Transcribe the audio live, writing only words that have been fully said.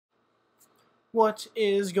What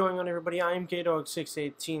is going on, everybody? I'm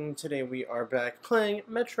Gaydog618. Today we are back playing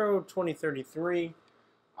Metro 2033.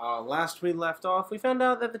 Last we left off, we found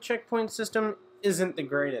out that the checkpoint system isn't the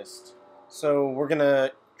greatest. So we're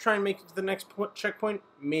gonna try and make it to the next checkpoint,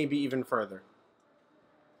 maybe even further.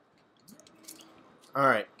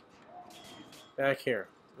 Alright, back here.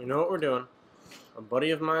 We know what we're doing. A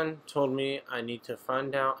buddy of mine told me I need to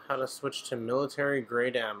find out how to switch to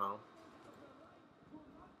military-grade ammo.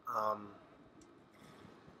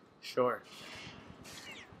 Sure.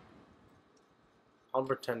 I'll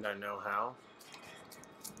pretend I know how.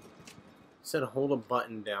 It said hold a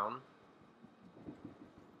button down.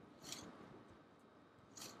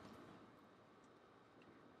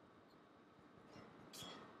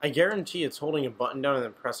 I guarantee it's holding a button down and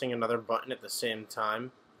then pressing another button at the same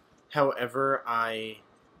time. However,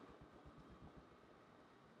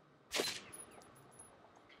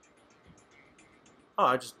 Oh,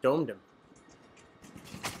 I just domed him.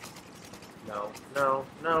 No, no,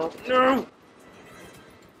 no, no!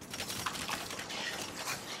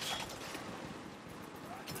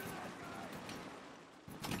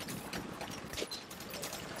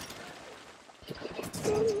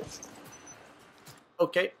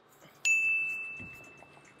 Okay.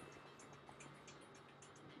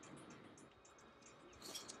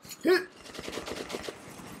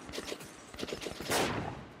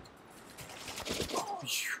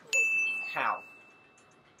 How?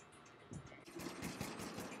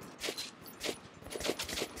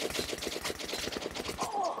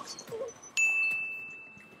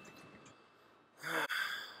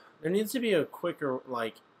 There needs to be a quicker,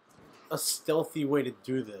 like, a stealthy way to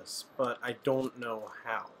do this, but I don't know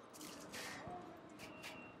how.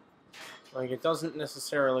 Like, it doesn't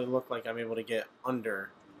necessarily look like I'm able to get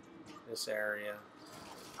under this area.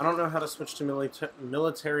 I don't know how to switch to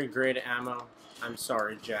military-grade ammo. I'm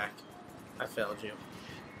sorry, Jack. I failed you.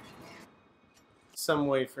 Some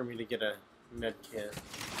way for me to get a med kit.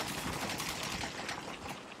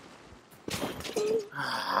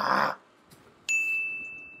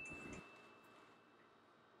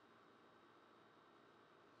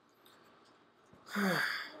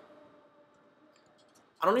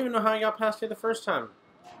 I don't even know how I got past here the first time.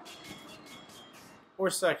 Or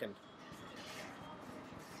second.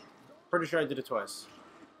 Pretty sure I did it twice.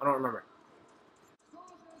 I don't remember.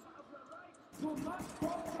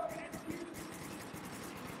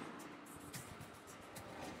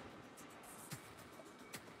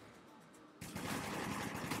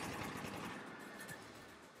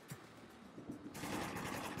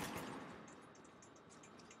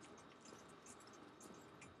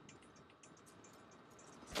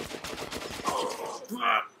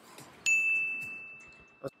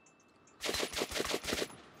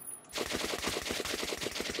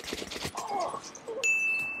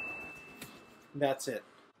 That's it.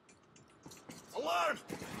 Alert!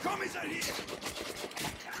 Commies are here!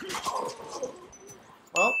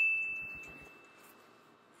 Well.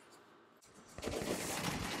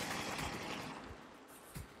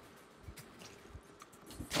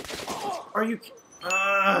 Are you...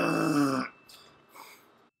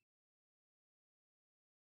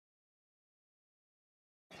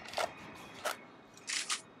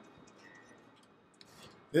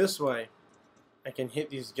 This way, I can hit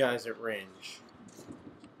these guys at range.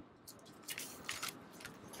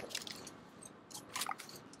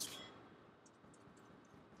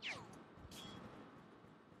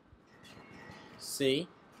 See?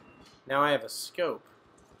 Now I have a scope.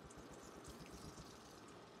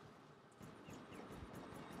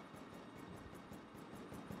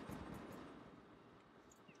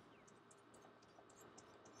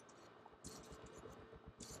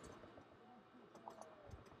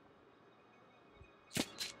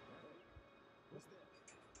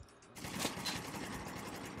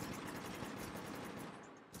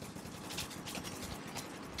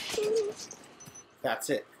 That's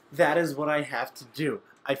it. That is what I have to do.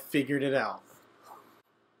 I figured it out.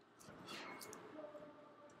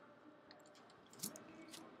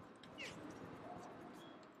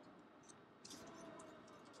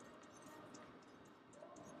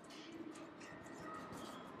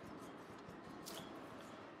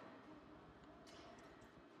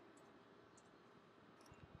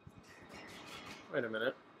 Wait a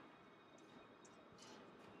minute.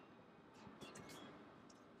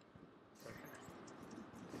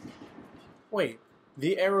 Wait,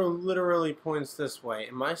 the arrow literally points this way.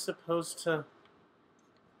 Am I supposed to...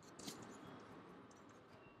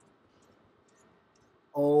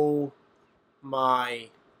 Oh my...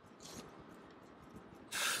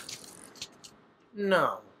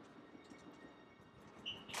 No.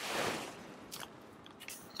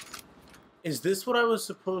 Is this what I was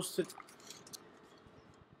supposed to...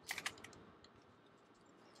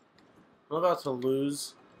 I'm about to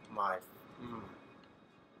lose my...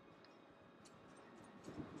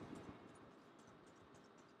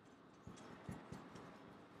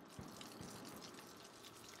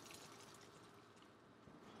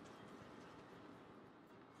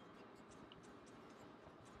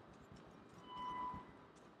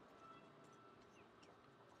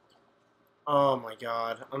 Oh my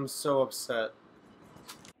god, I'm so upset.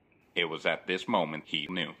 It was at this moment he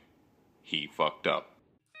knew. He fucked up.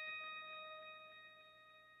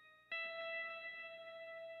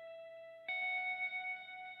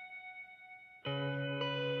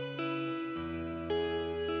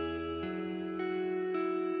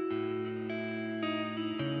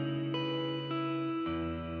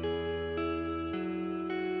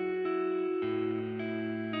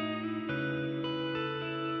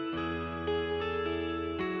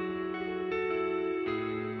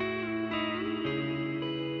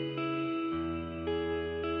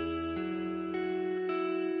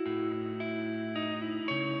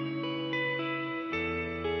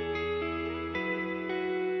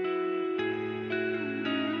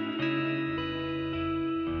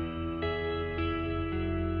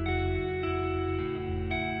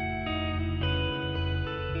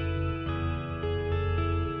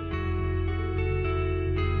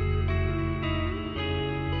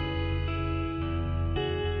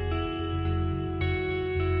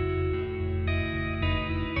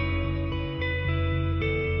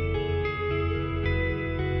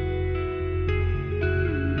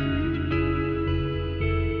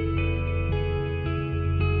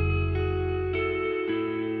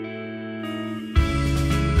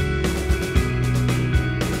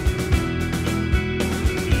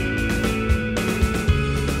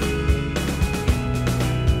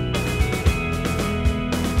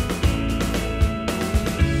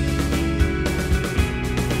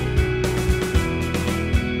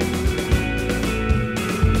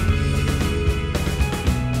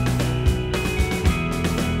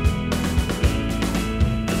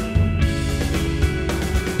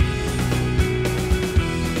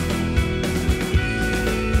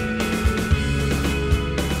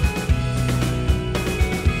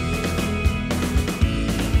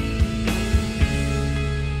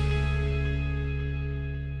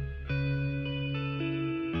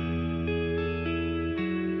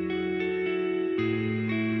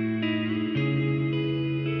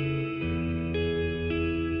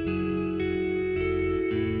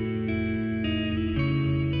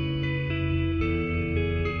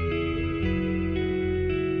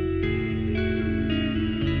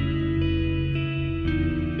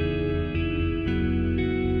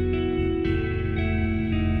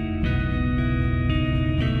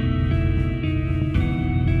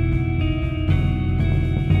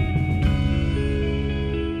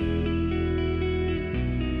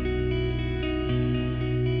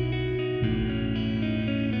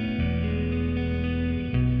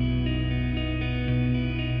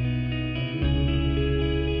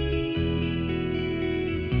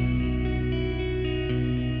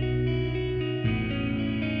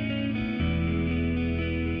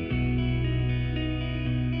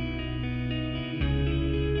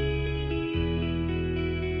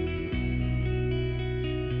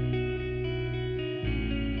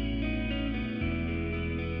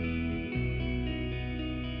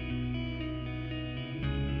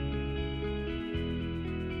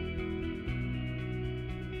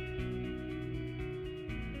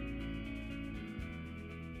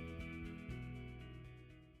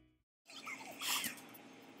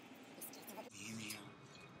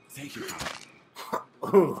 Thank you.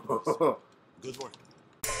 Good work.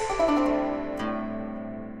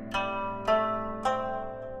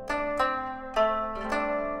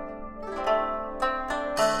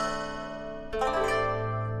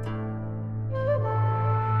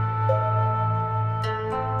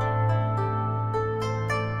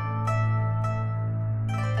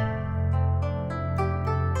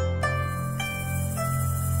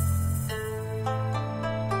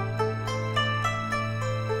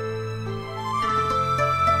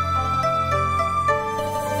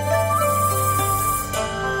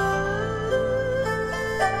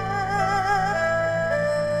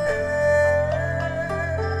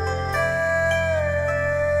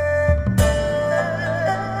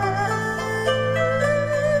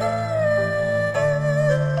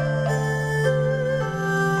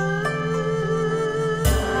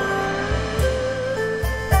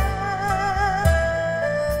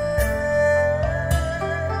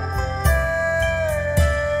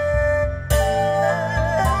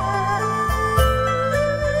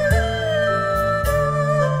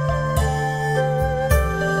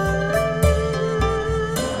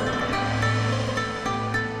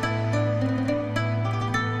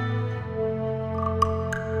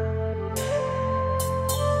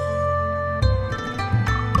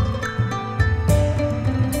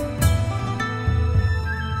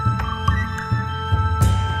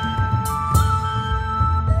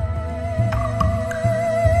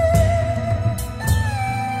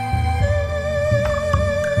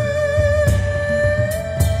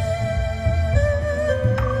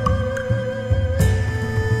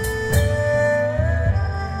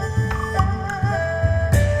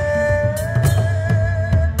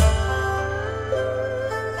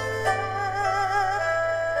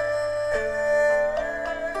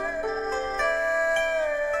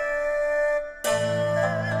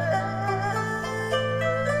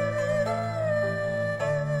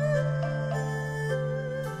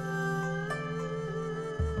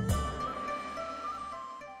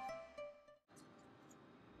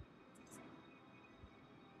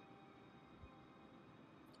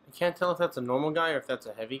 You can't tell if that's a normal guy or if that's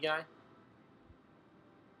a heavy guy.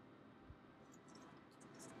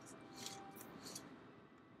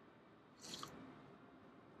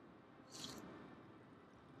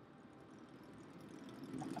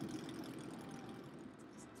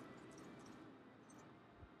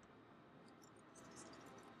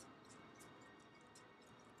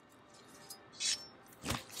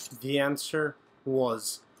 The answer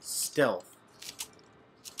was stealth.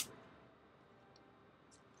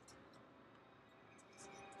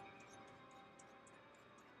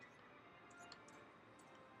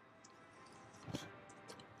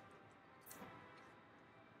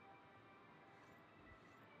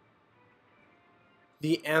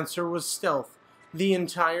 The answer was stealth the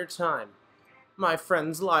entire time. My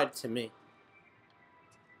friends lied to me.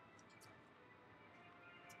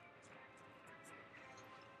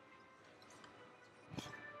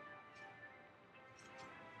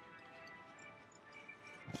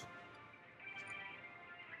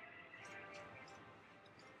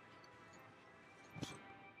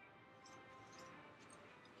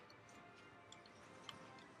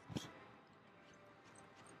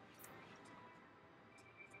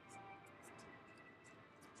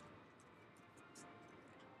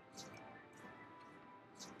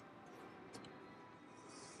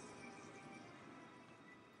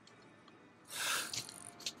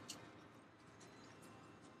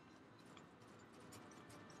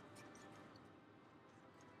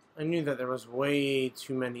 I knew that there was way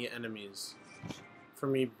too many enemies for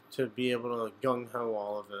me to be able to gung-ho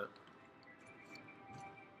all of it.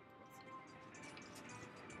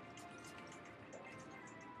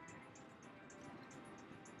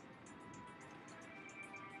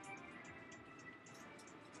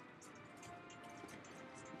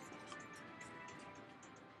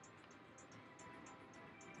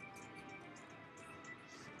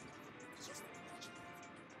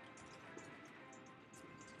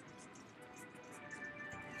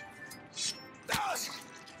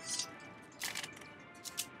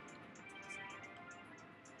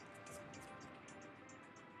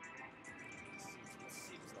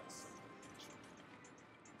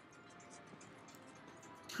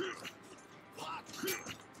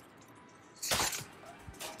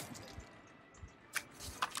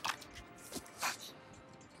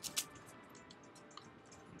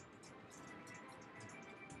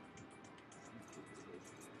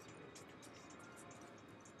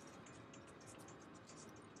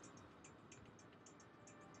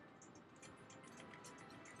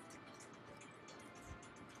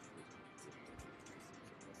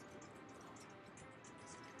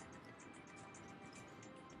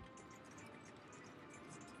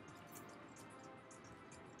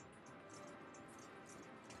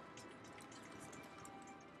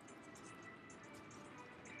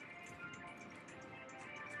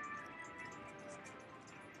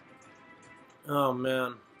 Oh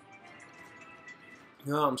man.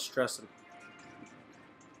 Oh, I'm stressing.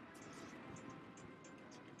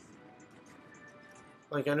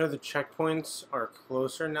 Like, I know the checkpoints are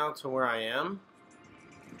closer now to where I am,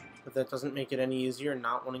 but that doesn't make it any easier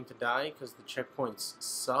not wanting to die, because the checkpoints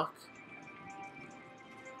suck.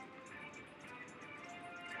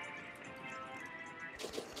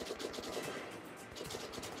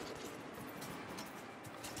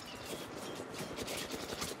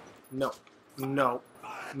 No. No.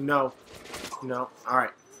 No. No.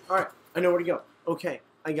 Alright. Alright. I know where to go. Okay.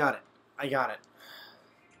 I got it. I got it.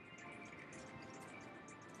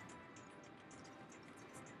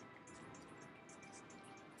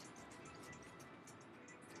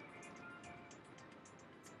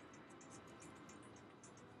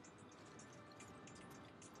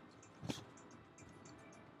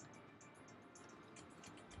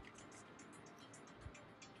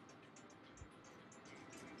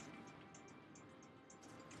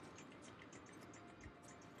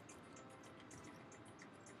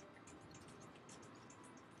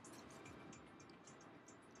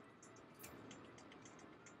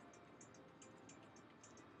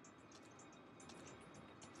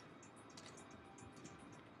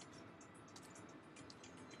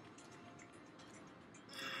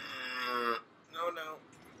 No.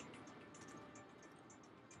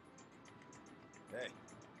 Hey,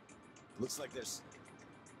 looks like there's...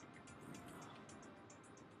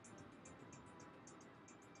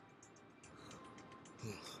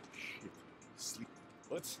 Shit. Sleep.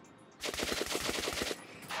 What?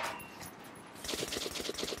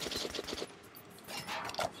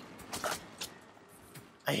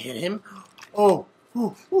 I hit him. Oh.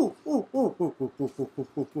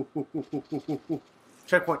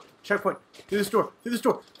 Checkpoint. Checkpoint. Through this door. Through this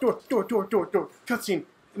door. Door. Cutscene.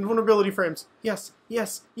 Invulnerability frames. Yes,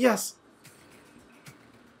 yes, yes.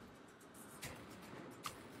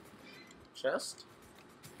 Chest?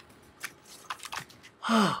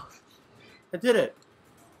 I did it.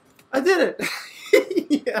 I did it.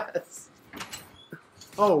 Yes.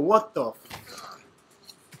 Oh, what the?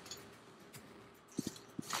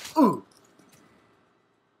 Ooh.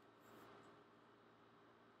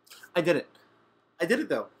 I did it. I did it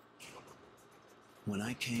though. When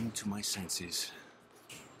I came to my senses,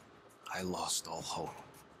 I lost all hope.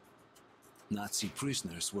 Nazi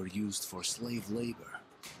prisoners were used for slave labor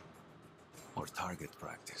or target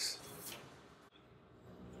practice.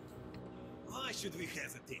 Why should we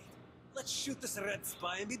hesitate? Let's shoot this red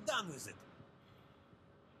spy and be done with it.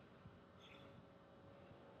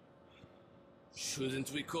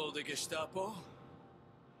 Shouldn't we call the Gestapo?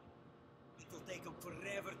 It'll take them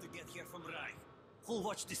forever to get here from Reich. Who'll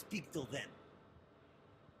watch this pig till then?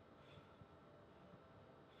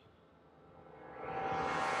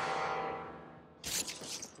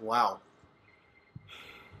 Wow.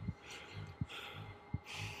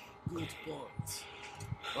 Good point.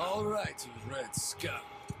 All right, you red scum.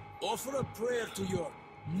 Offer a prayer to your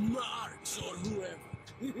Marx or whoever.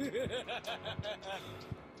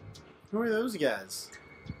 Who are those guys?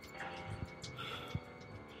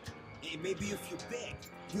 Hey, maybe if you beg,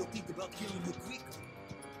 he'll think about killing you quicker.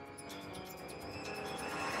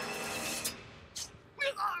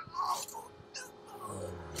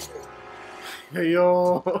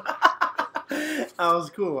 Yo. That was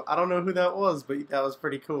cool. I don't know who that was, but that was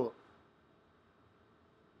pretty cool.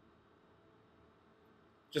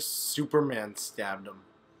 Just Superman stabbed him.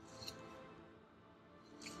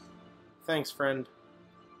 Thanks, friend.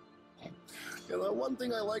 You know, one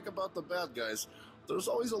thing I like about the bad guys, there's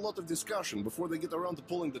always a lot of discussion before they get around to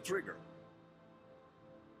pulling the trigger.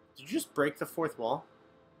 Did you just break the fourth wall?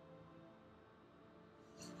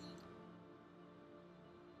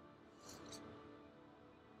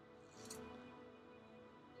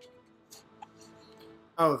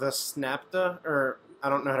 Oh, the Snapta, or I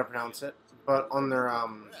don't know how to pronounce it, but on their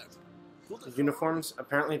uniforms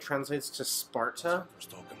apparently translates to Sparta.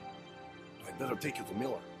 First token. I'd better take you to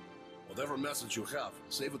Miller. Whatever message you have,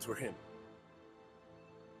 save it for him.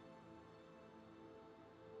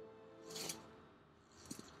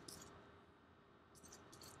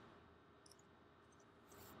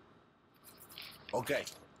 Okay,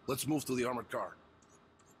 let's move to the armored car.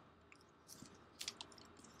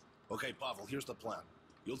 Okay, Pavel, here's the plan.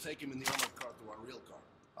 You'll take him in the armored car to our real car.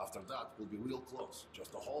 After that, we'll be real close.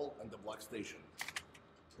 Just the hall and the black station.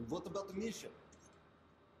 And what about the mission?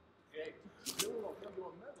 Okay, Miller will hand you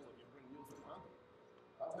a medal if you bring news from Hunter.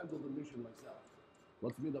 I'll handle the mission myself.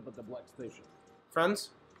 Let's meet up at the black station. Friends?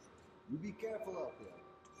 You be careful out there.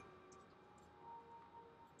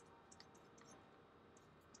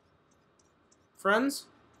 Friends?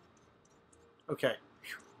 Okay.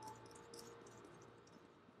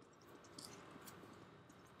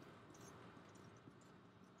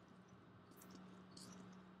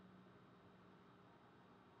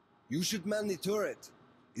 You should man the turret.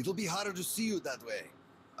 It'll be harder to see you that way.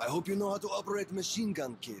 I hope you know how to operate a machine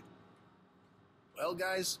gun, kid. Well,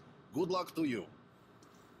 guys, good luck to you.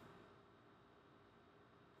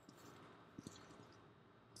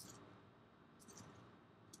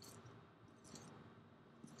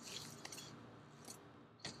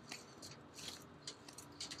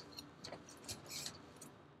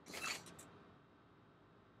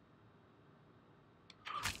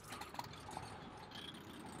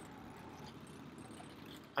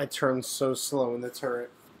 I turn so slow in the turret.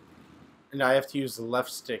 And I have to use the left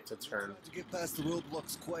stick to turn. Try to get past the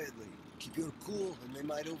roadblocks quietly. Keep your cool, and they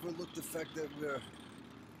might overlook the fact that we're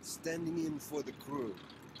standing in for the crew.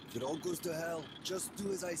 If it all goes to hell, just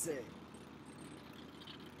do as I say.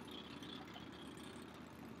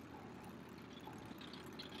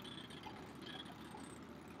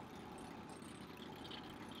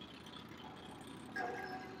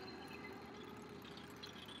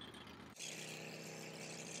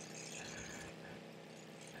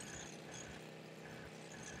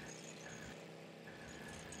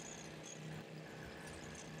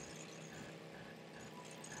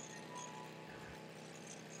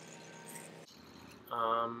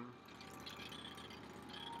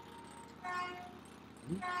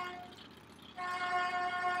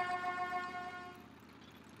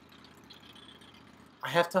 I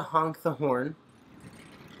have to honk the horn.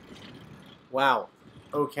 Wow.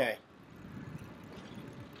 Okay.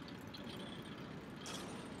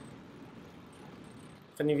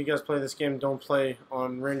 If any of you guys play this game, don't play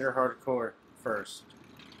on Ranger Hardcore first.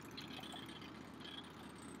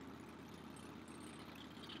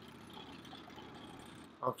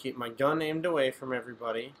 I'll keep my gun aimed away from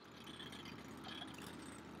everybody.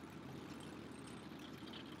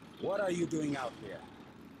 What are you doing out here?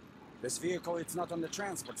 This vehicle is not on the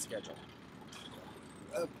transport schedule.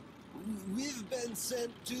 We've been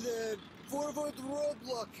sent to the forward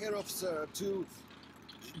roadblock, Herr Officer, to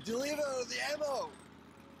deliver the ammo.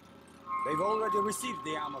 They've already received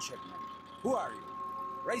the ammo shipment. Who are you?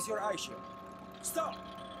 Raise your eye shield. Stop!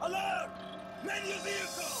 Alert! Menu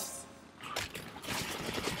vehicles!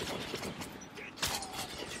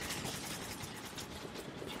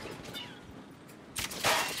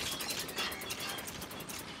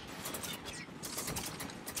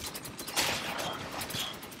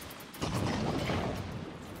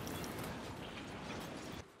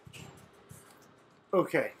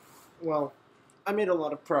 Okay, well, I made a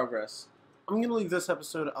lot of progress. I'm going to leave this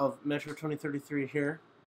episode of Metro 2033 here.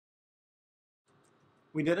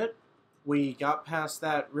 We did it. We got past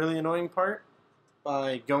that really annoying part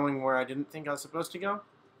by going where I didn't think I was supposed to go.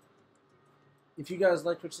 If you guys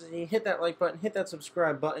liked what you see, hit that like button, hit that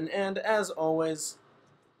subscribe button, and as always,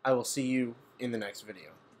 I will see you in the next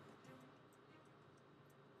video.